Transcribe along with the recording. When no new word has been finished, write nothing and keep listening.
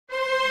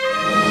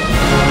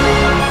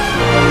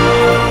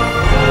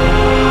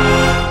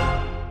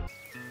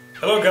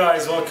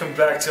welcome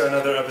back to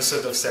another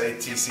episode of Saeed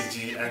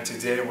TCG, and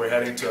today we're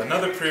heading to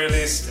another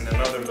pre-release in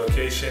another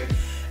location.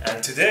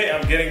 And today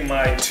I'm getting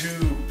my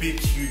two big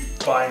huge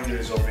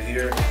binders over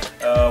here.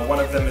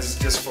 One of them is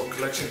just for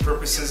collection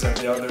purposes and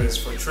the other is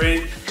for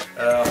trade.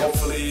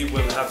 Hopefully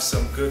we'll have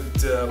some good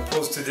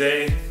pulls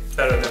today,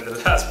 better than the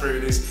last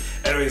pre-release.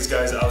 Anyways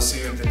guys, I'll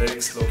see you in the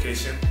next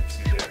location.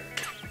 See you there.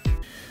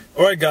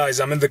 Alright guys,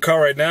 I'm in the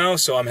car right now,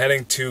 so I'm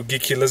heading to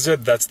Geeky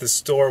Lizard. That's the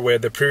store where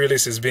the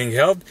pre-release is being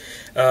held.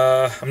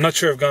 I'm not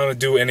sure if I'm going to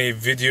do any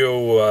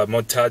video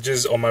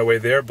montages on my way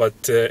there, but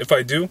if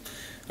I do,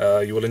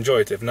 you will enjoy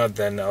it. If not,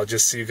 then I'll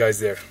just see you guys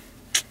there.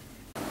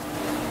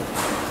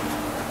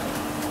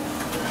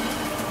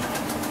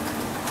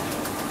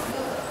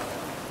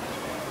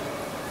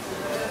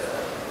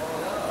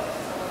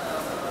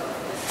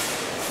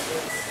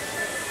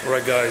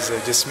 Alright guys, I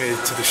just made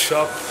it to the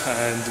shop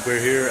and we're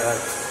here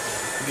at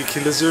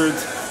Geeky Lizard.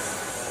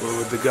 We're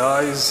with the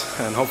guys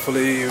and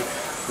hopefully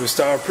we'll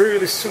start our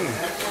pre-release soon.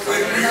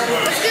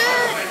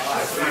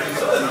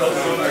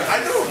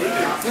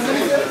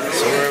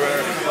 So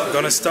we're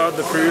gonna start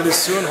the pre-release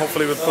soon.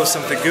 Hopefully we'll post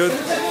something good.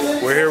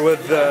 We're here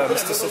with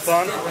Mr.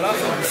 Sultan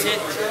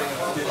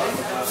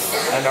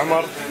and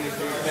Amar.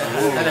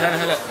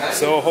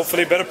 So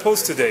hopefully better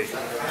post today.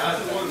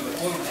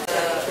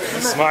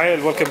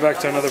 Ismail, welcome back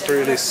to another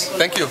pre-release.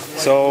 Thank you.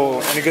 So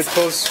any good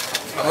posts?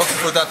 I'm looking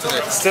for that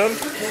today. Still?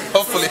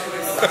 Hopefully.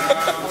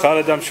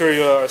 Khalid, I'm sure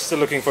you are still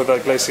looking for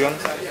that Glaceon.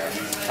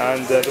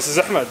 And this is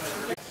Ahmed.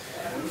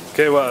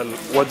 Okay, well,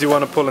 what do you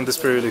want to pull in this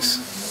pre-release?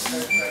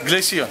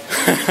 Glaceon.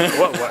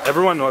 What?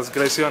 Everyone wants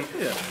Glaceon?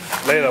 Yeah.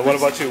 Layla, what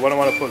about you? What do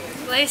you want to pull?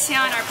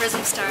 Glaceon or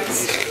Prism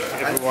stars.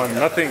 Everyone,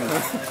 nothing.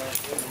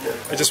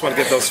 I just want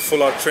to get those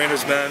full art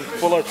trainers, man.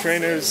 Full art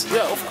trainers.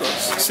 Yeah, of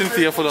course.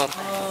 Cynthia full art.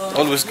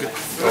 Always good.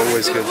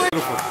 Always good.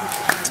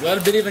 Well,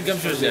 believe in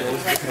gumshoes, yeah.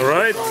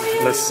 Alright,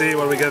 let's see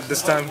what we get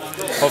this time.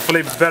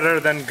 Hopefully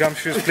better than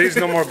gumshoes. Please,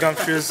 no more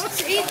gumshoes.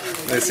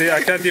 Let's see,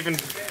 I can't even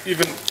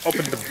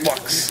open the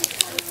box.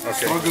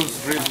 Okay.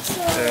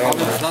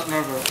 He's not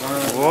nervous.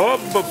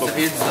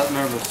 He's not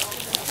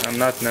nervous. I'm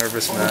not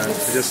nervous, man.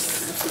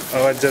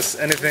 Just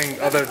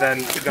anything other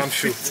than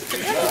gumshoe.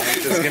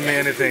 Just give me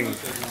anything.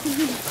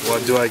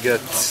 What do I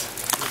get?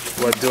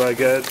 What do I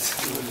get?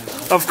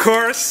 Of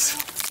course!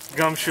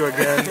 Gumshoe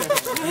again.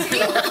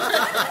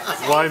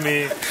 Why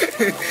me?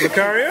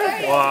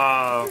 Lucario?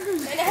 Wow.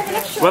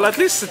 Well, at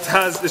least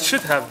it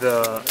should have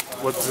the,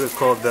 what's it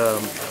called, the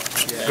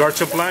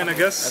Garchomp line, I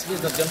guess.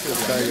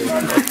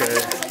 Okay,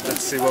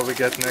 let's see what we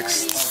get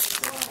next.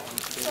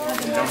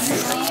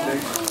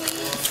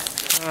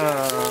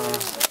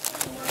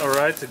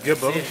 Alright, a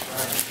Gibble.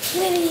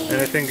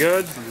 Anything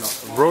good?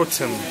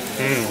 Rotom.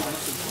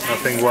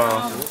 Nothing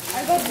wow.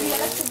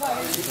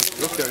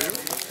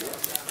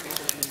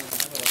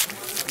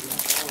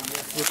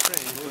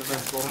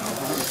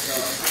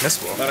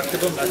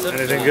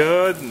 Anything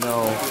good?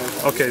 No.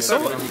 Okay, so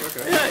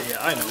yeah,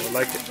 I know,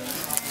 like it.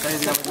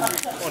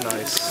 Oh,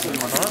 nice.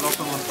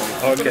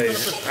 Okay,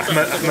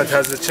 Ahmed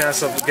has the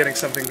chance of getting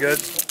something good,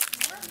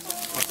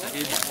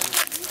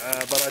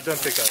 but I don't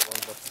think I will.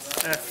 But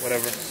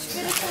whatever.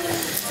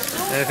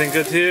 Anything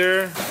good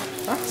here?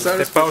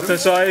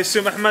 So I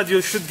assume, Ahmed,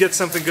 you should get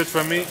something good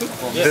from me.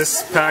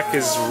 This pack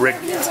is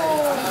rigged.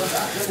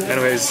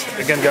 Anyways,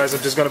 again guys,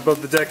 I'm just gonna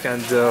build the deck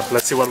and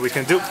let's see what we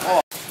can do.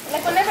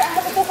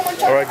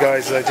 Alright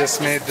guys, I just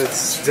made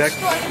this deck.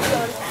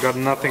 Got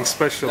nothing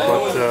special,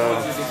 but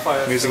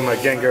I'm using my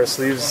Gengar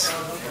sleeves.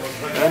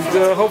 And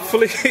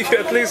hopefully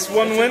at least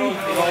one win.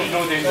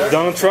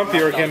 Donald Trump,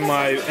 you're again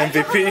my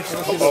MVP.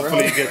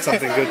 Hopefully you get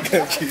something good.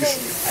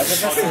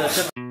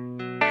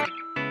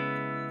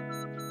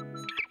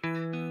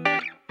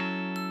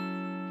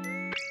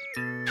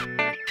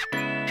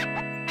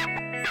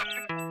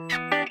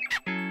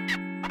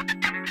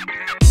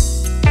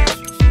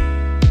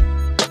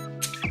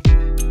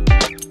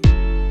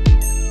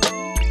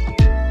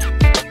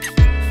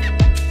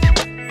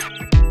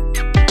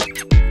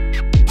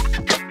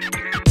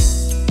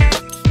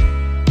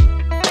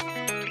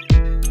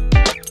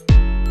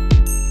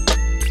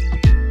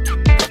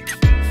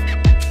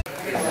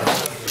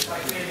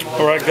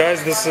 Alright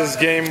guys, this is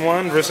game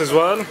 1 versus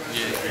Wal.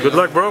 Good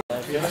luck, bro.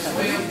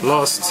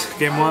 Lost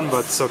game 1,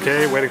 but it's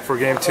okay. Waiting for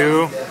game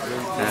 2.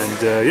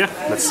 And yeah,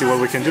 let's see what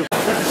we can do.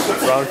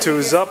 Round 2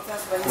 is up.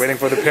 Waiting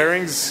for the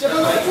pairings.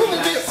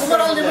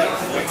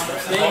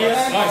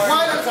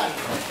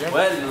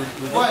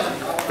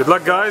 Good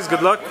luck guys,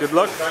 good luck, good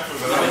luck.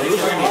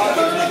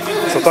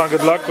 Sultan,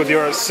 good luck with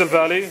your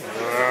Silvally.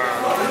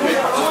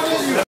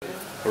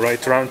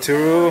 Right, round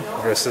 2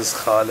 versus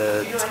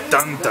Khalid.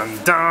 Dun dun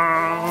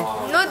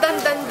dun. No dun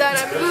dun dun,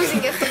 I'm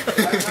losing it.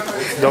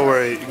 Don't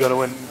worry, you're gonna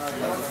win.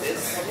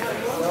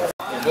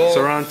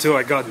 So round 2,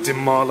 I got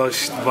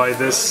demolished by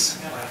this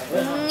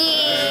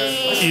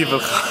evil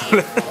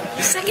Khalid.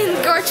 Second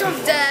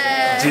Garchomp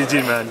deck.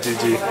 GG man,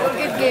 GG.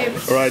 Good game.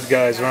 Alright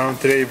guys, round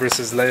 3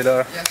 versus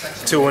Layla.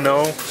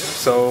 2-0,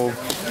 so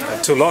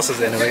 2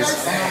 losses anyways.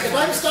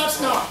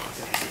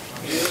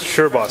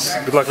 Sure boss.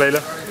 Good luck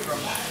Layla.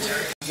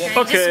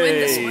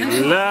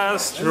 Okay,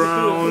 last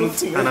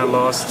round and I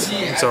lost.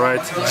 It's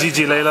alright.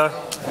 GG Layla,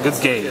 good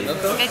game.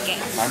 Good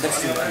game.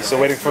 So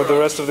waiting for the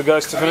rest of the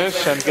guys to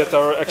finish and get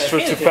our extra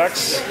 2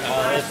 packs.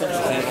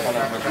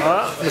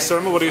 Mr.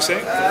 Irma, what are you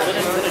saying?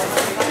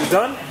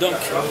 Done?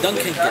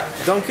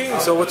 Dunking.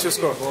 So what's your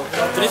score?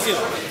 3-0.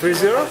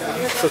 3-0?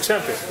 So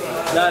champion.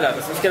 لا لا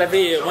بس المشكلة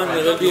في 1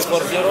 will be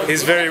 4-0.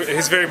 He's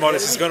very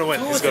modest. He's gonna win.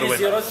 He's gonna win.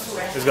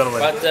 He's gonna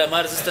win. But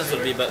my resistance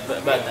will be bad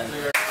then.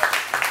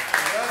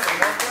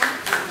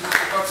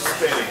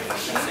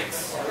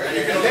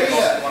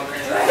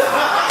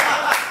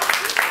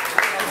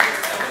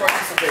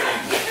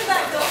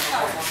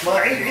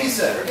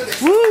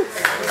 Woo!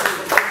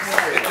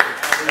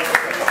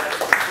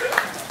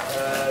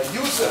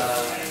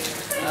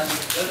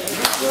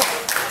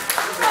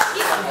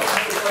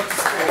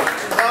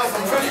 Now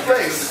from first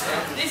place,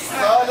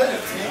 Khalid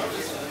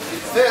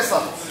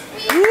Faisal.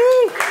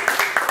 Woo!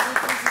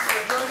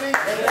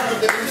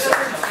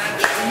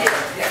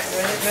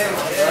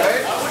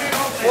 Alright?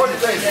 Fourth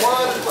place,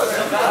 one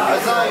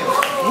Azaim.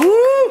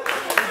 Woo!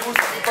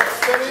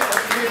 Participating,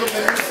 Khalid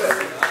Youssef.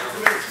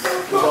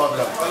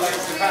 Welcome.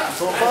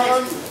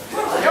 Sofan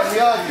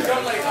Yamyadi.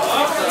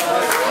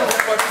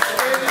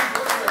 Participating.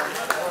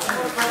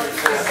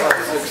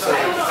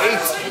 8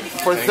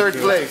 for third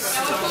place.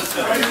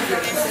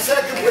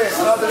 Second place,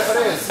 Adel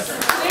Perez.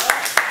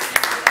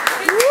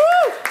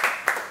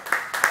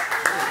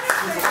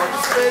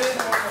 Participating.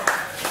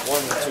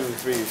 1, 2,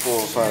 3,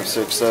 4, 5,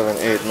 6, 7,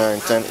 8, 9,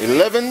 10,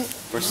 11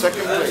 for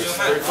second place.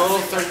 Total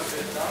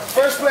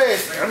first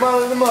place,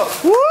 Amal Al-Namar.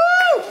 Woo!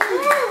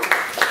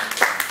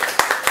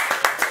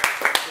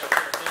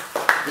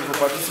 People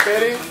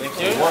participating. Thank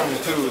you. 1,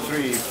 2,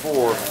 3,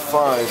 4,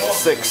 5,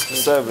 6,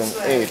 7,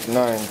 8,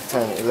 9,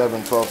 10,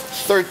 11, 12,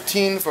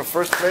 13 for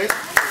first place.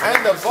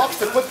 And a box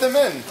to put them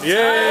in.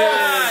 Yay!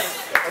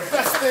 The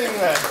best thing,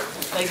 man.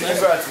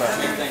 Congrats, man.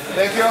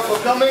 Thank you all for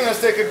coming. Let's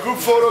take a group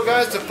photo,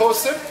 guys, to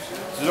post it.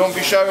 So don't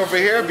be shy over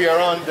here. Be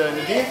around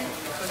Nadine.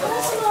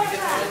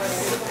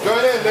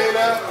 Join in,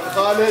 Layla,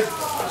 Khalid,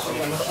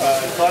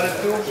 Khalid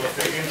too.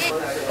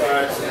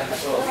 Alright.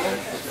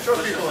 Show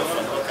people in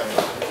front.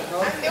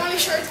 The only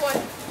short one.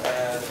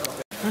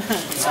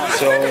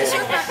 So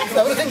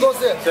Everything goes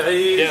there.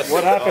 yes,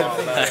 what happened?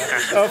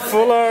 A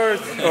full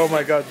art. Oh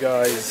my god,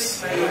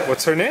 guys.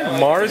 What's her name?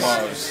 Mars?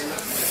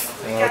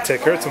 I'll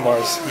take her to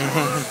Mars.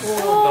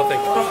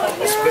 Nothing.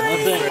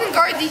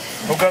 Gardy.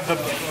 Who got the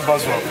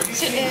Boswell?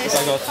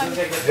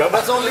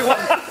 That's only one.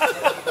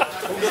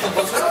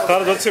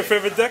 Khalid, what's your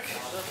favorite deck?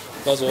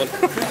 Boswell.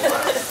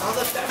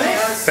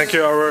 Thank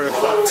you, our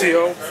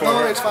TO, for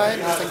No, it's fine.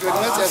 Thank you very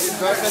much. I've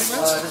enjoyed very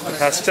much.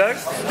 hashtag.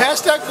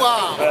 Hashtag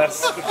wow.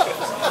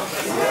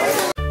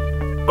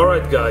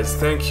 Alright guys,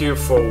 thank you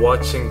for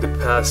watching the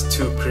past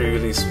 2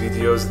 pre-release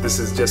videos. This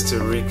is just a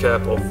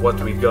recap of what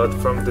we got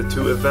from the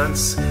 2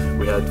 events.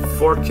 We had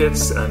 4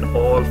 kits and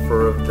all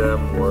 4 of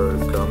them were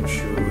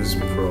Gumshoes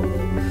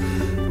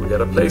promo. We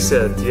got a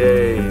playset,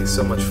 yay,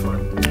 so much fun.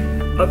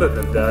 Other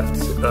than that,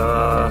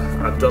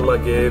 Abdullah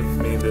gave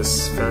me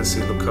this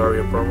fancy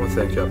Lucario promo.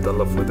 Thank you,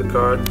 Abdullah, for the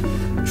card.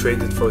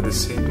 Traded for the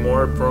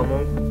Seedmore promo.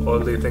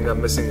 Only thing I'm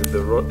missing is the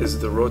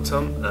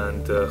Rotom,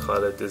 and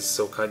Khalid is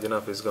so kind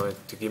enough, he's going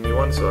to give me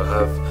one. So I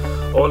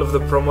have all of the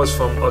promos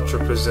from Ultra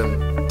Prism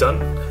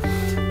done.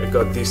 I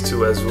got these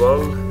 2 as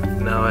well.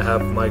 Now I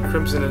have my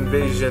Crimson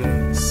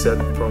Invasion set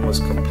promos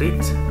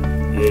complete.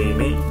 Yay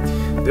me.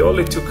 The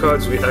only 2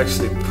 cards we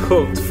actually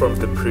pulled from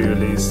the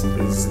pre-release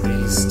is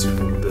these 2,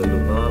 the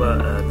Lunala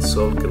and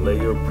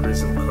Solgaleo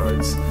Prism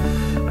cards.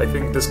 I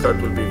think this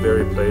card will be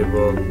very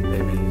playable,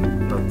 maybe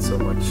not so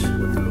much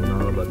with the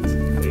Lunala, but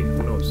hey,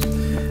 who knows.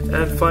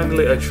 And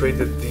finally I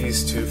traded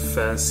these 2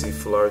 fancy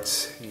full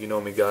arts. You know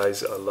me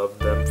guys, I love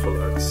them full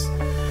arts.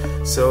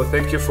 So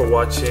thank you for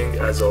watching.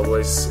 As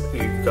always,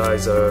 you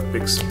guys are a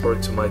big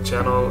support to my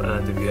channel,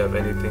 and if you have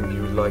anything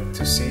you'd like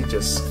to see,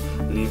 just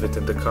leave it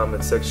in the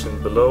comment section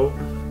below.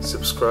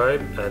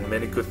 Subscribe, and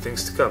many good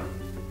things to come.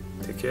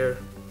 Take care.